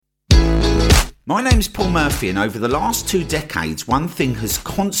My name's Paul Murphy, and over the last 2 decades, one thing has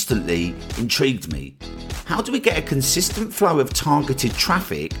constantly intrigued me. How do we get a consistent flow of targeted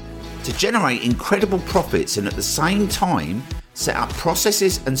traffic to generate incredible profits and at the same time set up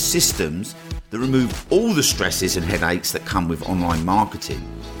processes and systems that remove all the stresses and headaches that come with online marketing?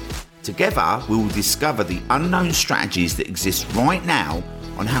 Together, we will discover the unknown strategies that exist right now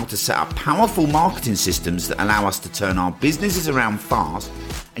on how to set up powerful marketing systems that allow us to turn our businesses around fast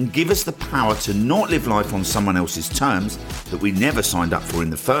and give us the power to not live life on someone else's terms that we never signed up for in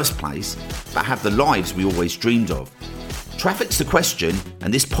the first place, but have the lives we always dreamed of. Traffic's the question,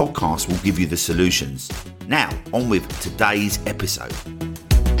 and this podcast will give you the solutions. Now, on with today's episode.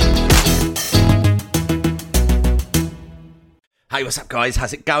 Hey, what's up, guys?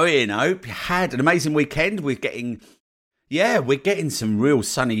 How's it going? I hope you had an amazing weekend. We're getting some real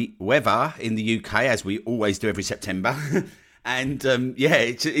sunny weather in the UK, as we always do every September. And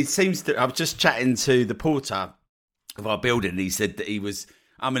it seems that I was just chatting to the porter of our building, and he said that he was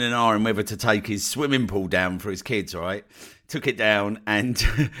umming and ahhing whether to take his swimming pool down for his kids, right? Took it down, and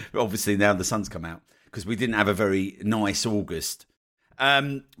obviously now the sun's come out because we didn't have a very nice August.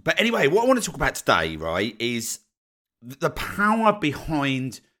 But anyway, what I want to talk about today, right, is the power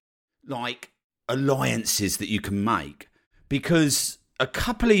behind like alliances that you can make. Because a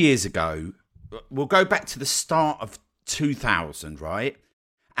couple of years ago, we'll go back to the start of 2000, right?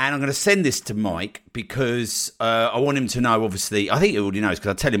 And I'm going to send this to Mike because I want him to know, obviously, I think he already knows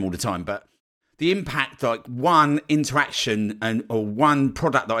because I tell him all the time, but the impact, like one interaction or one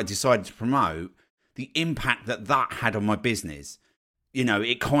product that I decided to promote, the impact that had on my business. You know,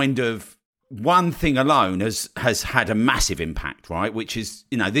 it kind of, one thing alone has had a massive impact, right? Which is,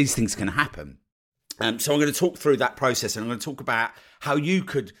 you know, these things can happen. So I'm going to talk through that process, and I'm going to talk about how you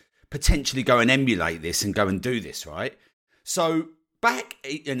could potentially go and emulate this and go and do this, right? So back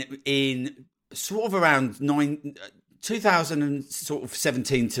in sort of around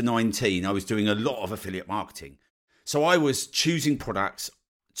 2017 to 19, I was doing a lot of affiliate marketing. So I was choosing products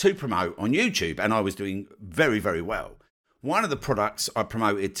to promote on YouTube, and I was doing very, very well. One of the products I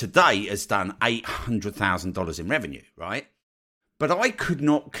promoted today has done $800,000 in revenue, right? But I could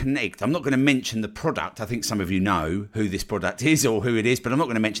not connect. I'm not going to mention the product. I think some of you know who this product is or who it is, but I'm not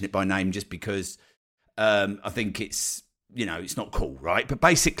going to mention it by name just because I think it's, you know, it's not cool, right? But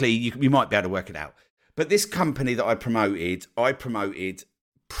basically, you might be able to work it out. But this company that I promoted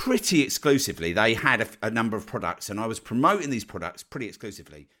pretty exclusively. They had a number of products, and I was promoting these products pretty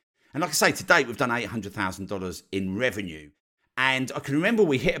exclusively. And like I say, to date, we've done $800,000 in revenue. And I can remember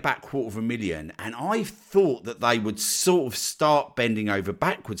we hit about $250,000, and I thought that they would sort of start bending over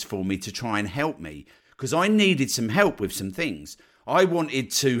backwards for me to try and help me, because I needed some help with some things. I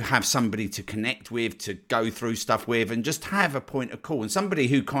wanted to have somebody to connect with, to go through stuff with, and just have a point of call. And somebody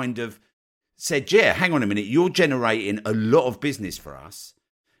who kind of said, yeah, hang on a minute, you're generating a lot of business for us.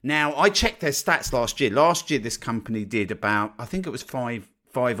 Now, I checked their stats last year. Last year, this company did about, I think it was $5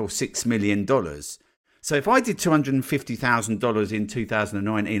 or $6 million. So if I did $250,000 in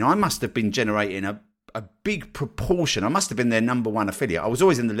 2019, I must have been generating a big proportion. I must have been their number one affiliate. I was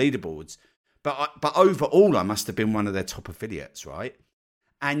always in the leaderboards, but overall, I must have been one of their top affiliates, right?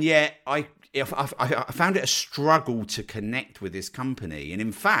 And yet, I found it a struggle to connect with this company. And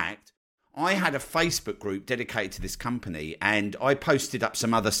in fact, I had a Facebook group dedicated to this company, and I posted up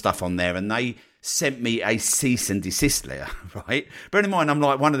some other stuff on there, and they sent me a cease and desist letter, right? Bear in mind, I'm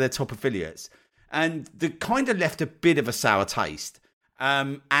like one of their top affiliates. And the kind of left a bit of a sour taste.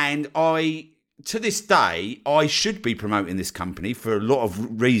 And to this day, I should be promoting this company for a lot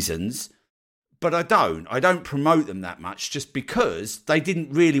of reasons, but I don't. I don't promote them that much just because they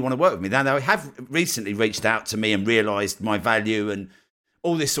didn't really want to work with me. Now, they have recently reached out to me and realised my value and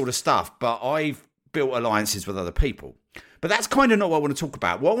all this sort of stuff, but I've built alliances with other people. But that's kind of not what I want to talk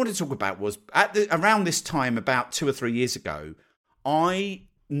about. What I want to talk about was around this time, about 2 or 3 years ago, I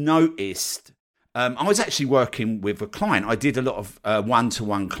noticed... I was actually working with a client. I did a lot of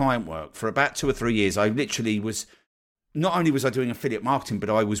one-to-one client work for about 2 or 3 years. I literally was, not only was I doing affiliate marketing, but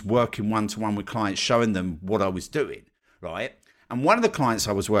I was working one-to-one with clients, showing them what I was doing, right? And one of the clients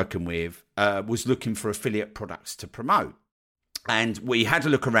I was working with was looking for affiliate products to promote. And we had a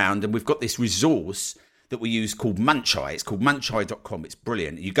look around, and we've got this resource that we use called Muncheye. It's called muncheye.com. It's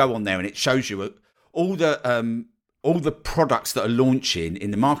brilliant. You go on there and it shows you all the products that are launching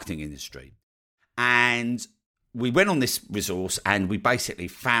in the marketing industry. And we went on this resource, and we basically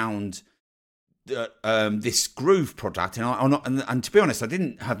found this Groove product. And to be honest,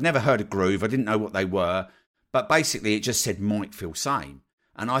 I've never heard of Groove. I didn't know what they were, but basically it just said Mike Feel Same.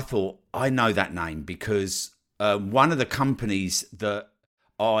 And I thought, I know that name because one of the companies that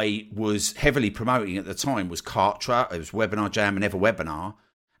I was heavily promoting at the time was Kartra. It was Webinar Jam and EverWebinar.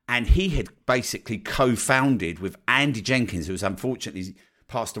 And he had basically co-founded with Andy Jenkins, who was unfortunately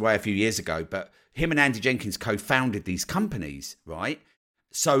passed away a few years ago. But him and Andy Jenkins co-founded these companies, right?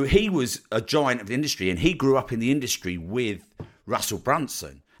 So he was a giant of the industry, and he grew up in the industry with Russell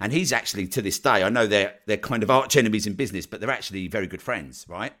Brunson. And he's actually, to this day, I know they're kind of arch enemies in business, but they're actually very good friends,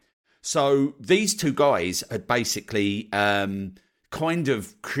 right? So these two guys had basically kind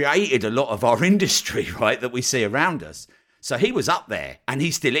of created a lot of our industry, right, that we see around us. So he was up there, and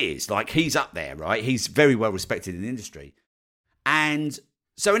he still is. Like, he's up there, right? He's very well respected in the industry. And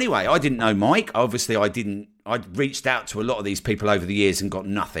so anyway, I didn't know Mike. Obviously, I'd reached out to a lot of these people over the years and got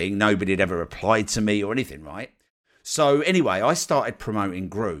nothing. Nobody had ever replied to me or anything, right? So anyway, I started promoting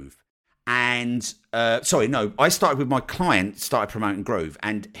Groove. And, I started with my client, started promoting Groove.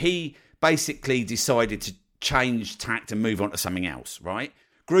 And he basically decided to change tact and move on to something else, right?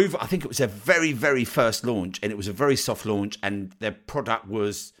 Groove, I think it was their very, very first launch, and it was a very soft launch, and their product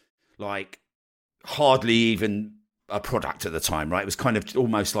was like hardly even a product at the time, right? It was kind of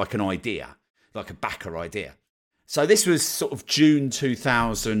almost like an idea, like a backer idea. So this was sort of June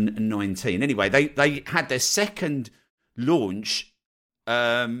 2019. Anyway, they had their second launch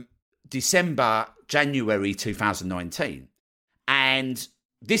January 2019. And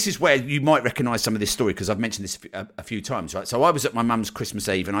this is where you might recognise some of this story, because I've mentioned this a few times, right? So I was at my mum's Christmas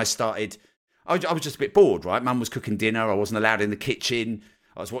Eve, and I was just a bit bored, right? Mum was cooking dinner. I wasn't allowed in the kitchen.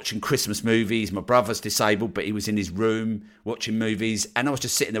 I was watching Christmas movies. My brother's disabled, but he was in his room watching movies. And I was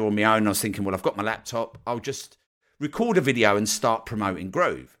just sitting there on my own. And I was thinking, well, I've got my laptop. I'll just record a video and start promoting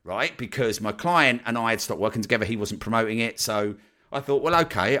Groove, right? Because my client and I had stopped working together. He wasn't promoting it. So I thought, well,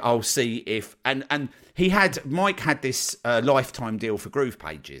 okay, I'll see if... And Mike had this lifetime deal for Groove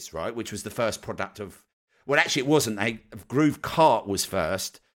Pages, right? Which was the first product of... Well, actually, it wasn't. Groove Cart was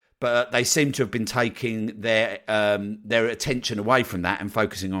first, but they seem to have been taking their attention away from that and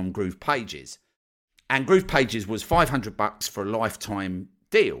focusing on Groove Pages. And Groove Pages was $500 for a lifetime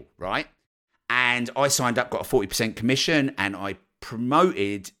deal, right? And I signed up, got a 40% commission, and I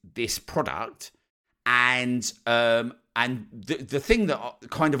promoted this product. And the thing that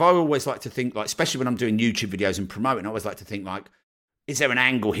I always like to think, like, especially when I'm doing YouTube videos and promoting, I always like to think, like, is there an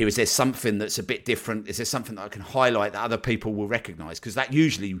angle here? Is there something that's a bit different? Is there something that I can highlight that other people will recognize? Because that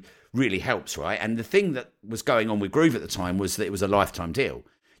usually really helps, right? And the thing that was going on with Groove at the time was that it was a lifetime deal.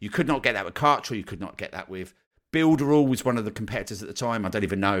 You could not get that with Kartra. You could not get that with Builderall, was one of the competitors at the time. I don't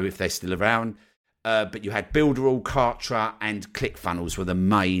even know if they're still around. But you had Builderall, Kartra, and ClickFunnels were the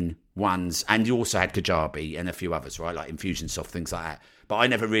main ones. And you also had Kajabi and a few others, right? Like Infusionsoft, things like that. But I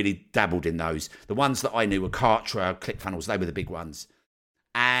never really dabbled in those. The ones that I knew were Kartra, ClickFunnels. They were the big ones.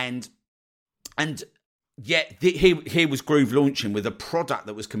 And yet here was Groove launching with a product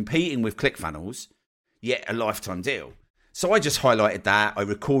that was competing with ClickFunnels, yet a lifetime deal. So I just highlighted that. I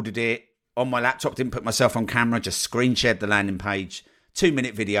recorded it on my laptop, didn't put myself on camera, just screen shared the landing page,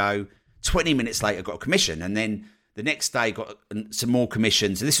 2-minute video. 20 minutes later, got a commission. And then the next day, got some more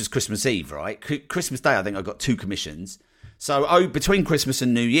commissions. And this was Christmas Eve, right? Christmas Day, I think I got 2 commissions. So between Christmas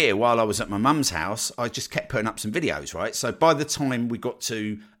and New Year, while I was at my mum's house, I just kept putting up some videos, right? So by the time we got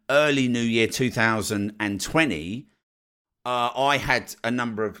to early New Year 2020, I had a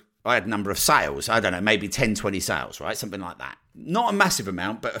number of sales. I don't know, maybe 10, 20 sales, right? Something like that. Not a massive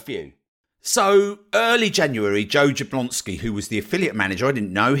amount, but a few. So early January, Joe Jablonski, who was the affiliate manager, I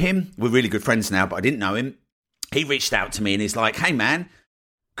didn't know him. We're really good friends now, but I didn't know him. He reached out to me and he's like, hey man,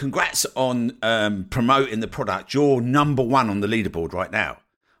 congrats on promoting the product. You're number 1 on the leaderboard right now.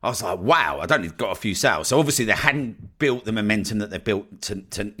 I was like, wow, I'd only got a few sales. So obviously they hadn't built the momentum that they've built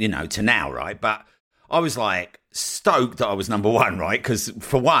to now, right? But I was like stoked that I was number 1, right? Because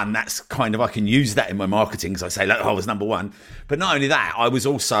for one, that's kind of, I can use that in my marketing because I say, look, I was number 1. But not only that, I was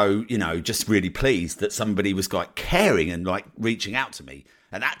also, just really pleased that somebody was like caring and like reaching out to me.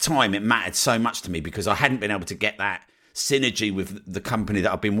 At that time, it mattered so much to me because I hadn't been able to get that synergy with the company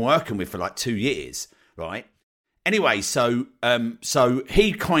that I've been working with for like 2 years, right? Anyway, so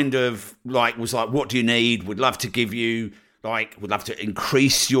he kind of like was like, what do you need? Would love to give you, would love to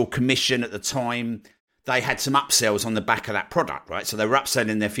increase your commission at the time. They had some upsells on the back of that product, right? So they were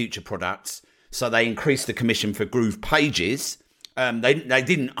upselling their future products. So they increased the commission for Groove Pages. They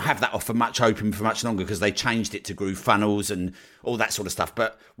didn't have that offer much open for much longer because they changed it to Groove Funnels and all that sort of stuff.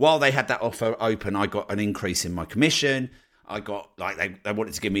 But while they had that offer open, I got an increase in my commission. I got they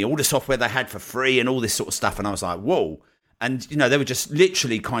wanted to give me all the software they had for free and all this sort of stuff. And I was like, whoa. And, they were just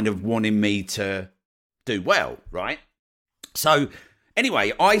literally kind of wanting me to do well, right? So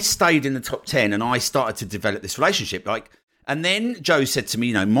anyway, I stayed in the top 10 and I started to develop this relationship. And then Joe said to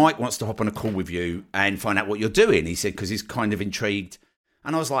me, Mike wants to hop on a call with you and find out what you're doing. He said, because he's kind of intrigued.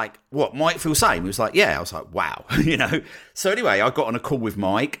 And I was like, what, Mike feels the same? He was like, yeah. I was like, wow, So anyway, I got on a call with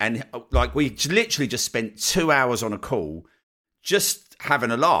Mike, and like we literally just spent 2 hours on a call just having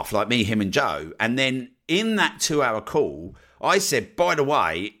a laugh, like me, him and Joe. And then in that 2 hour call, I said, by the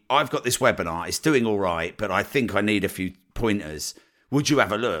way, I've got this webinar. It's doing all right, but I think I need a few pointers. Would you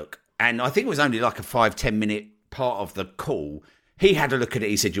have a look? And I think it was only like a 5-10 minute part of the call. He had a look at it.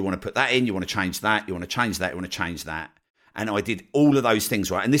 He said, you want to put that in? You want to change that? You want to change that? You want to change that? And I did all of those things,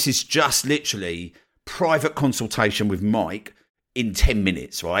 right? And this is just literally private consultation with Mike in 10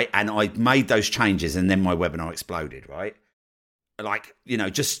 minutes, right? And I made those changes, and then my webinar exploded, right? Like,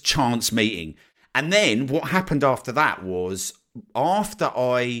 just chance meeting. And then what happened after that was, after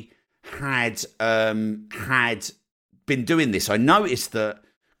I had been doing this, I noticed that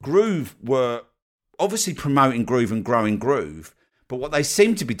Groove were obviously promoting Groove and growing Groove, but what they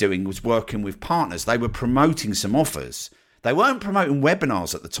seemed to be doing was working with partners. They were promoting some offers. They weren't promoting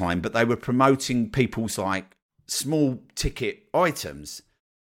webinars at the time, but they were promoting people's like small ticket items.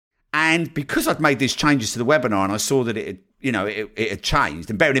 And because I'd made these changes to the webinar and I saw that it had changed,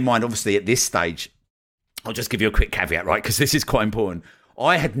 and bearing in mind, obviously at this stage, I'll just give you a quick caveat, right? Because this is quite important.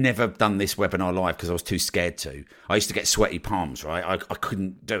 I had never done this webinar live because I was too scared to. I used to get sweaty palms, right? I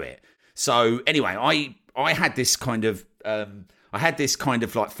couldn't do it. So anyway, I had this kind of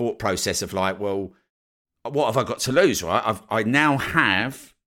like thought process of like, well, what have I got to lose, right? I now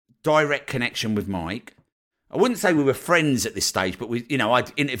have direct connection with Mike. I wouldn't say we were friends at this stage, but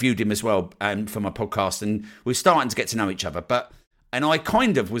I'd interviewed him as well for my podcast, and we were starting to get to know each other. And I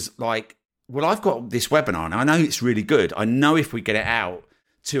kind of was like, well, I've got this webinar and I know it's really good. I know if we get it out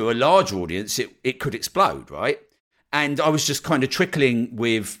to a large audience, it could explode, right? And I was just kind of trickling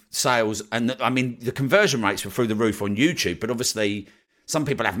with sales. And the conversion rates were through the roof on YouTube, but obviously some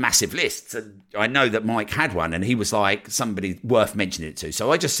people have massive lists. And I know that Mike had one, and he was like somebody worth mentioning it to.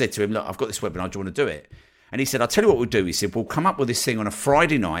 So I just said to him, look, I've got this webinar. Do you want to do it? And he said, I'll tell you what we'll do. He said, we'll come up with this thing on a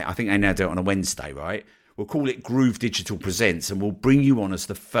Friday night. I think they now do it on a Wednesday, right? We'll call it Groove Digital Presents, and we'll bring you on as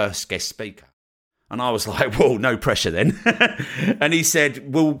the first guest speaker. And I was like, whoa, no pressure then. And he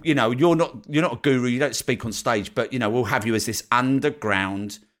said, well, you're not a guru. You don't speak on stage, but, we'll have you as this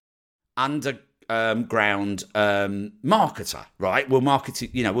underground marketer, right? We'll market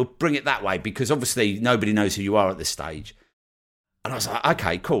it, we'll bring it that way, because obviously nobody knows who you are at this stage. And I was like,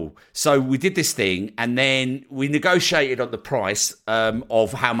 okay, cool. So we did this thing, and then we negotiated on the price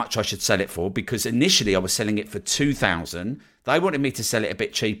of how much I should sell it for, because initially I was selling it for $2,000. They wanted me to sell it a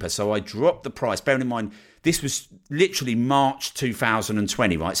bit cheaper, so I dropped the price. Bearing in mind, this was literally March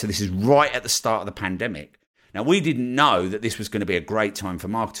 2020, right? So this is right at the start of the pandemic. Now, we didn't know that this was going to be a great time for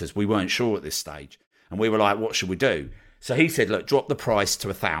marketers. We weren't sure at this stage. And we were like, what should we do? So he said, look, drop the price to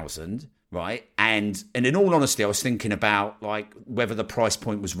 $1,000. Right. And in all honesty, I was thinking about like whether the price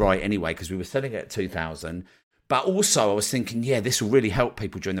point was right anyway, because we were selling it at 2,000. But also I was thinking, yeah, this will really help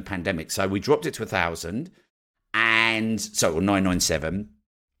people during the pandemic. So we dropped it to 1,000, and so 997.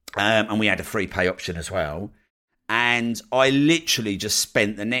 And we had a free pay option as well. And I literally just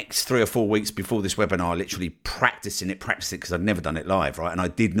spent the next 3 or 4 weeks before this webinar literally practicing it because I'd never done it live. Right. And I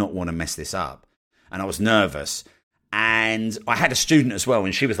did not want to mess this up. And I was nervous. And I had a student as well,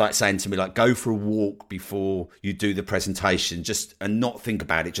 and she was like saying to me, like, go for a walk before you do the presentation, and not think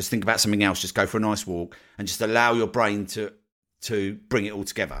about it. Just think about something else. Just go for a nice walk and just allow your brain to bring it all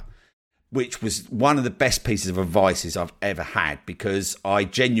together, which was one of the best pieces of advice I've ever had, because I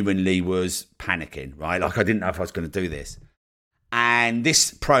genuinely was panicking, right? Like I didn't know if I was going to do this. And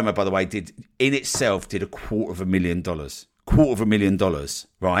this promo, by the way, did $250,000. $250,000,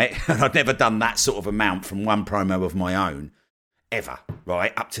 right? And I'd never done that sort of amount from one promo of my own ever,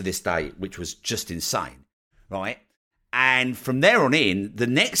 right? Up to this day, which was just insane, right? And from there on in, the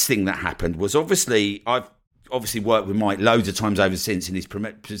next thing that happened was I've worked with Mike loads of times over since, and he's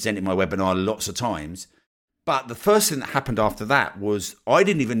presented my webinar lots of times. But the first thing that happened after that was I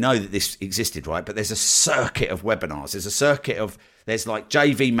didn't even know that this existed, right? But there's a circuit of webinars. There's like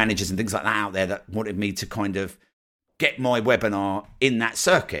JV managers and things like that out there that wanted me to kind of get my webinar in that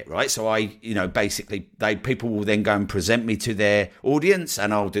circuit, right? So people will then go and present me to their audience,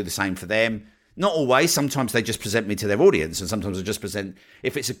 and I'll do the same for them. Not always. Sometimes they just present me to their audience, and sometimes I just present.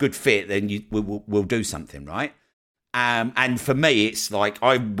 If it's a good fit, then we'll do something, right? And for me, it's like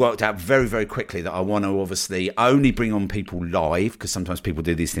I worked out very, very quickly that I want to obviously only bring on people live, because sometimes people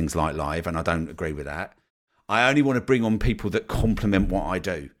do these things like live, and I don't agree with that. I only want to bring on people that complement what I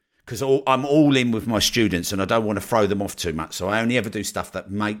do, because I'm all in with my students and I don't want to throw them off too much. So I only ever do stuff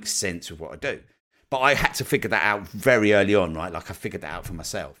that makes sense with what I do. But I had to figure that out very early on, right? Like I figured that out for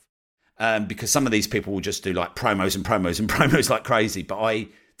myself. Because some of these people will just do like promos and promos and promos like crazy. But I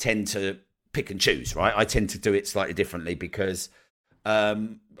tend to pick and choose, right? I tend to do it slightly differently because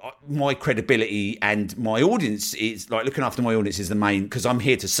my credibility and my audience is like looking after my audience is the main, because I'm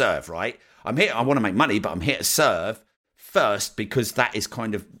here to serve, right? I want to make money, but I'm here to serve first because that is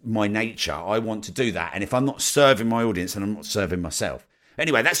kind of my nature. I want to do that. And if I'm not serving my audience, then I'm not serving myself.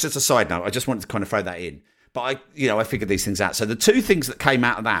 Anyway, that's just a side note. I just wanted to kind of throw that in. But I figured these things out. So the two things that came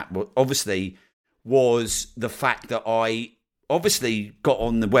out of that obviously was the fact that I obviously got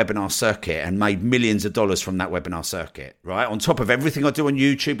on the webinar circuit and made millions of dollars from that webinar circuit, right? On top of everything I do on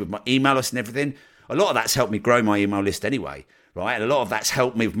YouTube with my email list and everything, a lot of that's helped me grow my email list anyway, right? And a lot of that's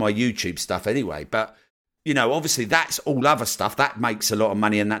helped me with my YouTube stuff anyway. But, obviously that's all other stuff. That makes a lot of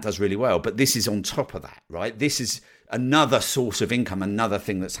money and that does really well. But this is on top of that, right? This is another source of income, another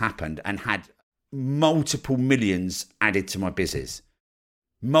thing that's happened and had multiple millions added to my business.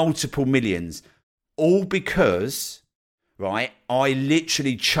 Multiple millions. All because, right, I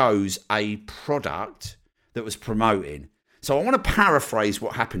literally chose a product that was promoting. So I want to paraphrase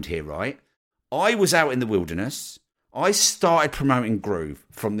what happened here, right? I was out in the wilderness. I started promoting Groove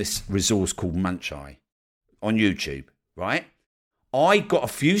from this resource called Muncheye on YouTube, right? I got a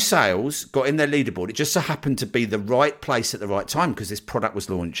few sales, got in their leaderboard. It just so happened to be the right place at the right time because this product was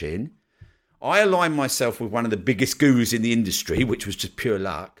launching. I aligned myself with one of the biggest gurus in the industry, which was just pure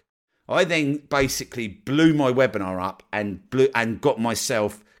luck. I then basically blew my webinar up and got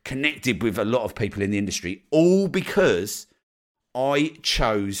myself connected with a lot of people in the industry, all because I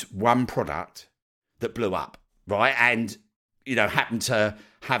chose one product that blew up, right? And, happened to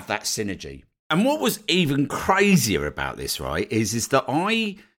have that synergy. And what was even crazier about this, right, is that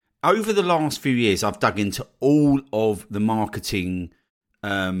over the last few years, I've dug into all of the marketing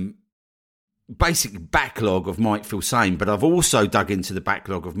basic backlog of Might Feel Sane, but I've also dug into the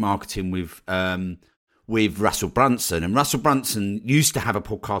backlog of marketing with Russell Brunson. And Russell Brunson used to have a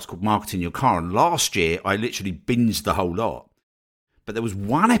podcast called Marketing Your Car. And last year, I literally binged the whole lot. But there was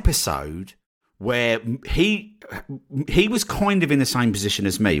one episode where he was kind of in the same position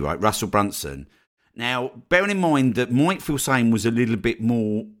as me, right? Russell Brunson. Now, bearing in mind that Might Feel Sane was a little bit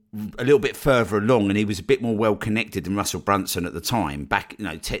further along and he was a bit more well connected than Russell Brunson at the time, back,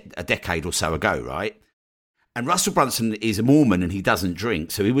 a decade or so ago, right? And Russell Brunson is a Mormon and he doesn't drink.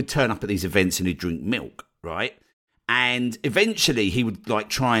 So he would turn up at these events and he'd drink milk, right? And eventually he would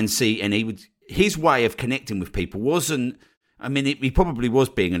try and see, and his way of connecting with people wasn't, he probably was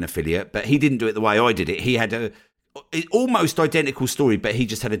being an affiliate, but he didn't do it the way I did it. He had an almost identical story, but he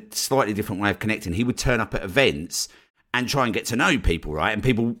just had a slightly different way of connecting. He would turn up at events and try and get to know people, right? And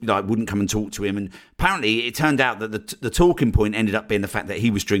people wouldn't come and talk to him. And apparently it turned out that the talking point ended up being the fact that he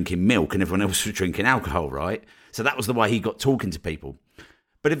was drinking milk and everyone else was drinking alcohol, right? So that was the way he got talking to people.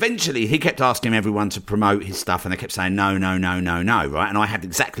 But eventually he kept asking everyone to promote his stuff and they kept saying, no, no, no, no, no, right? And I had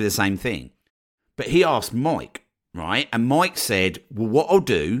exactly the same thing. But he asked Mike, right? And Mike said, well, what I'll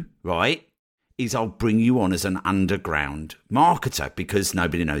do, right, is I'll bring you on as an underground marketer because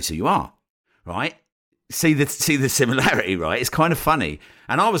nobody knows who you are, right? See the similarity, right? It's kind of funny.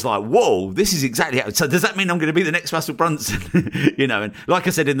 And I was like, whoa, this is exactly how. So does that mean I'm going to be the next Russell Brunson? And like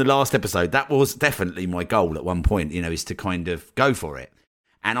I said in the last episode, that was definitely my goal at one point, is to kind of go for it.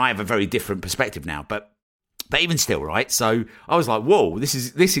 And I have a very different perspective now, but even still, right? So I was like, whoa, this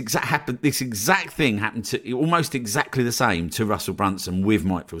exact thing happened to almost exactly the same to Russell Brunson with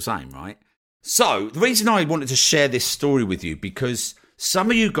Might Feel Sane, right? So the reason I wanted to share this story with you, because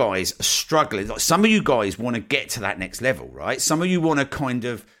some of you guys are struggling. Some of you guys want to get to that next level, right? Some of you want to kind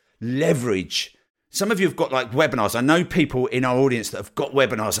of leverage. Some of you have got webinars. I know people in our audience that have got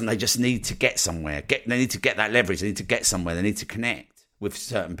webinars and they just need to get somewhere. They need to get that leverage. They need to get somewhere. They need to connect with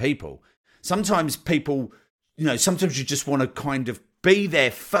certain people. Sometimes people, sometimes you just want to kind of be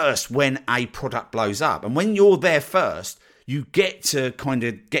there first when a product blows up. And when you're there first, you get to kind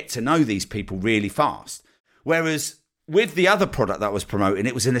of get to know these people really fast. Whereas with the other product that I was promoting,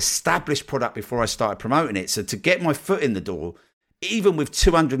 it was an established product before I started promoting it. So to get my foot in the door, even with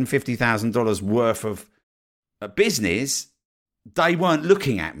 $250,000 worth of a business, they weren't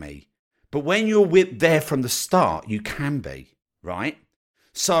looking at me. But when you're there from the start, you can be, right?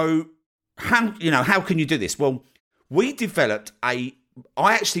 So how can you do this? Well, I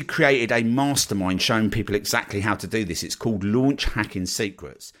actually created a mastermind showing people exactly how to do this. It's called Launch Hacking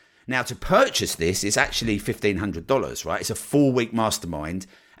Secrets. Now, to purchase this, it's actually $1,500, right? It's a 4-week mastermind,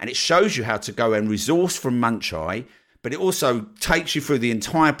 and it shows you how to go and resource from Muncheye, but it also takes you through the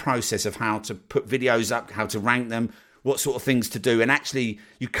entire process of how to put videos up, how to rank them, what sort of things to do. And actually,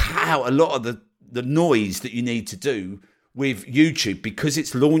 you cut out a lot of the noise that you need to do with YouTube, because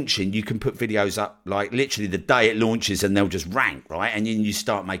it's launching. You can put videos up like literally the day it launches, and they'll just rank, right? And then you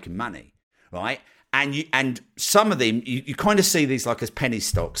start making money, right? And some of them you kind of see these like as penny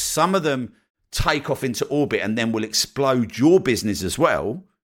stocks. Some of them take off into orbit and then will explode your business as well.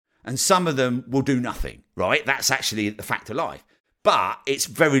 And some of them will do nothing, right? That's actually the fact of life. But it's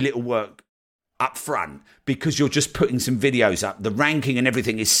very little work up front because you're just putting some videos up. The ranking and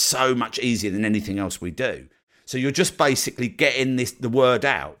everything is so much easier than anything else we do. So you're just basically getting the word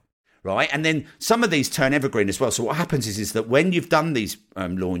out, right? And then some of these turn evergreen as well. So what happens is that when you've done these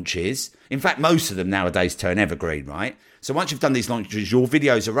launches, in fact, most of them nowadays turn evergreen, right? So once you've done these launches, your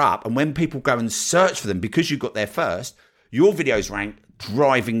videos are up. And when people go and search for them, because you got there first, your videos rank,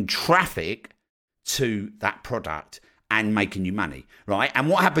 driving traffic to that product and making you money, right? And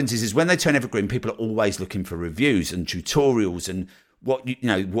what happens is when they turn evergreen, people are always looking for reviews and tutorials and what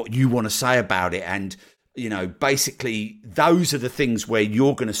you want to say about it. And, basically those are the things where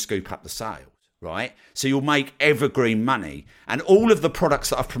you're going to scoop up the sales, right? So you'll make evergreen money. And all of the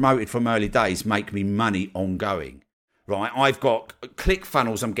products that I've promoted from early days make me money ongoing, right? I've got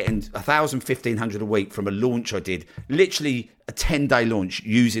ClickFunnels. I'm getting 1,000, 1,500 a week from a launch I did, literally a 10-day launch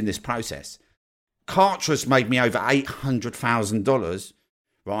using this process. Kartra's made me over $800,000,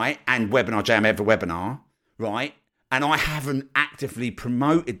 right? And Webinar Jam, every webinar, right? And I haven't actively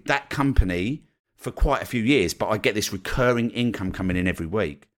promoted that company for quite a few years, but I get this recurring income coming in every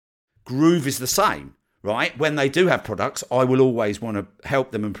week. Groove is the same, right? When they do have products, I will always want to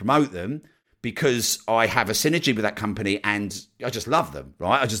help them and promote them because I have a synergy with that company and I just love them,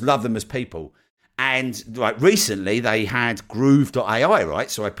 right? I just love them as people. And like recently they had Groove.ai,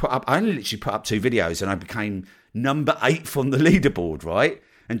 right? So I only literally put up 2 videos and I became number 8 on the leaderboard, right?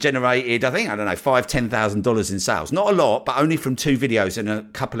 And generated, $5,000-$10,000 in sales. Not a lot, but only from 2 videos and a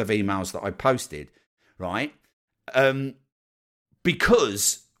couple of emails that I posted, right?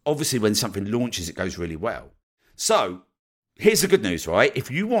 Because obviously when something launches, it goes really well. So here's the good news, right?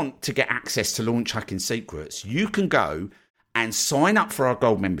 If you want to get access to Launch Hacking Secrets, you can go and sign up for our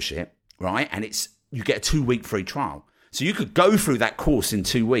gold membership, right? And you get a 2-week free trial. So you could go through that course in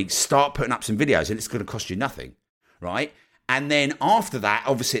 2 weeks, start putting up some videos, and it's going to cost you nothing, right? And then after that,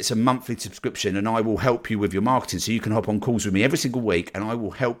 obviously it's a monthly subscription and I will help you with your marketing. So you can hop on calls with me every single week and I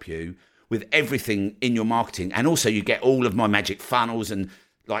will help you with everything in your marketing. And also you get all of my magic funnels and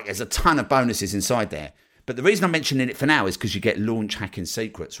like there's a ton of bonuses inside there. But the reason I'm mentioning it for now is because you get Launch Hacking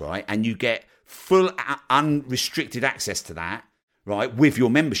Secrets, right? And you get full unrestricted access to that, right, with your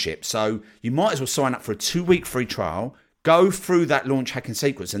membership. So you might as well sign up for a 2-week free trial, go through that Launch Hacking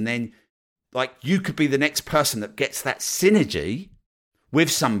Secrets, and then like you could be the next person that gets that synergy with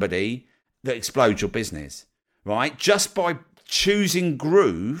somebody that explodes your business, right? Just by choosing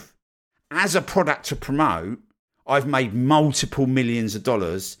Groove as a product to promote, I've made multiple millions of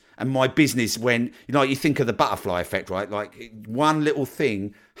dollars. And my business, when, you think of the butterfly effect, right? Like one little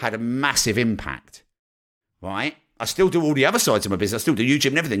thing had a massive impact, right? I still do all the other sides of my business. I still do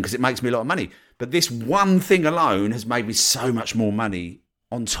YouTube and everything because it makes me a lot of money. But this one thing alone has made me so much more money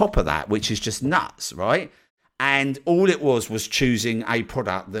on top of that, which is just nuts, right? And all it was choosing a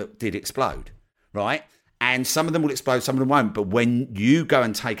product that did explode, right? And some of them will explode, some of them won't. But when you go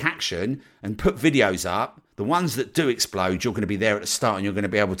and take action and put videos up, the ones that do explode, you're going to be there at the start and you're going to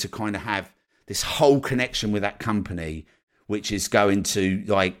be able to kind of have this whole connection with that company, which is going to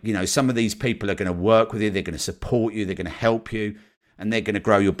some of these people are going to work with you, they're going to support you, they're going to help you, and they're going to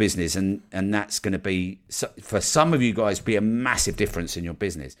grow your business. And that's going to be, for some of you guys, be a massive difference in your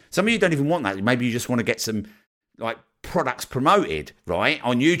business. Some of you don't even want that. Maybe you just want to get some products promoted, right,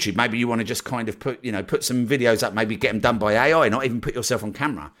 on YouTube. Maybe you want to just kind of put some videos up, maybe get them done by AI, not even put yourself on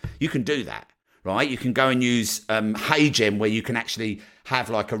camera. You can do that, right? You can go and use HeyGem, where you can actually have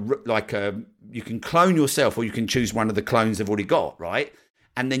you can clone yourself, or you can choose one of the clones they've already got, right?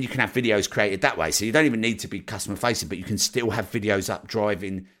 And then you can have videos created that way. So you don't even need to be customer facing, but you can still have videos up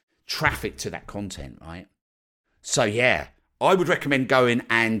driving traffic to that content, right? So yeah, I would recommend going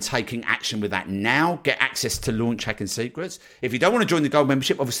and taking action with that now. Get access to Launch Hacking Secrets. If you don't want to join the gold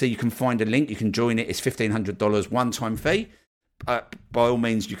membership, obviously you can find a link. You can join it. It's $1,500 one-time fee. By all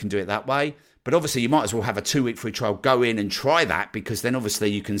means, you can do it that way. But obviously you might as well have a 2-week free trial. Go in and try that, because then obviously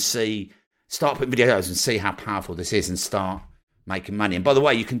you can start putting videos and see how powerful this is and start making money. And by the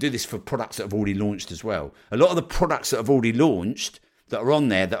way, you can do this for products that have already launched as well. A lot of the products that have already launched, that are on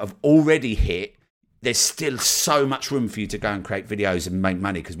there, that have already hit, there's still so much room for you to go and create videos and make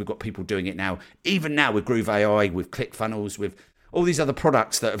money, because we've got people doing it now. Even now with Groove AI, with ClickFunnels, with all these other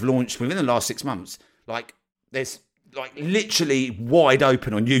products that have launched within the last 6 months. Like there's like literally wide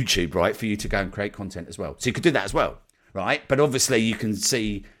open on YouTube, right, for you to go and create content as well. So you could do that as well, right? But obviously you can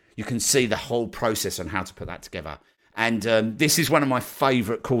see the whole process on how to put that together. And this is one of my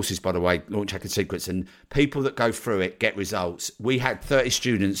favourite courses, by the way, Launch Hacking Secrets. And people that go through it get results. We had 30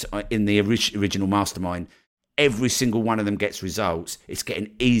 students in the original mastermind. Every single one of them gets results. It's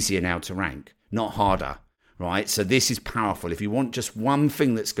getting easier now to rank, not harder, right? So this is powerful. If you want just one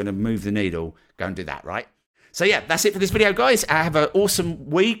thing that's going to move the needle, go and do that, right? So yeah, that's it for this video, guys. Have an awesome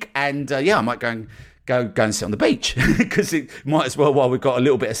week. And I might go and sit on the beach because it might as well while we've got a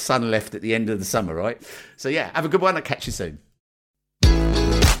little bit of sun left at the end of the summer, right? So yeah, have a good one. I'll catch you soon.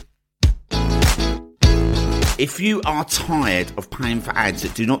 If you are tired of paying for ads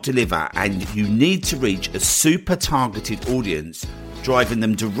that do not deliver and you need to reach a super targeted audience, driving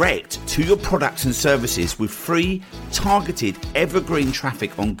them direct to your products and services with free, targeted, evergreen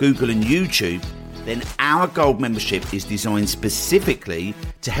traffic on Google and YouTube, then our Gold membership is designed specifically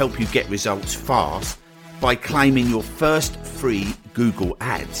to help you get results fast by claiming your first free Google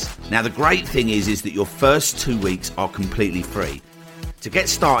ads. Now, the great thing is that your first 2 weeks are completely free. To get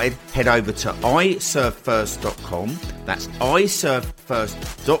started, head over to iservefirst.com. That's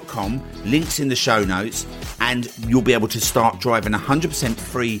iservefirst.com. Links in the show notes, and you'll be able to start driving 100%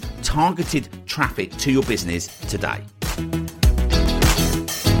 free targeted traffic to your business today.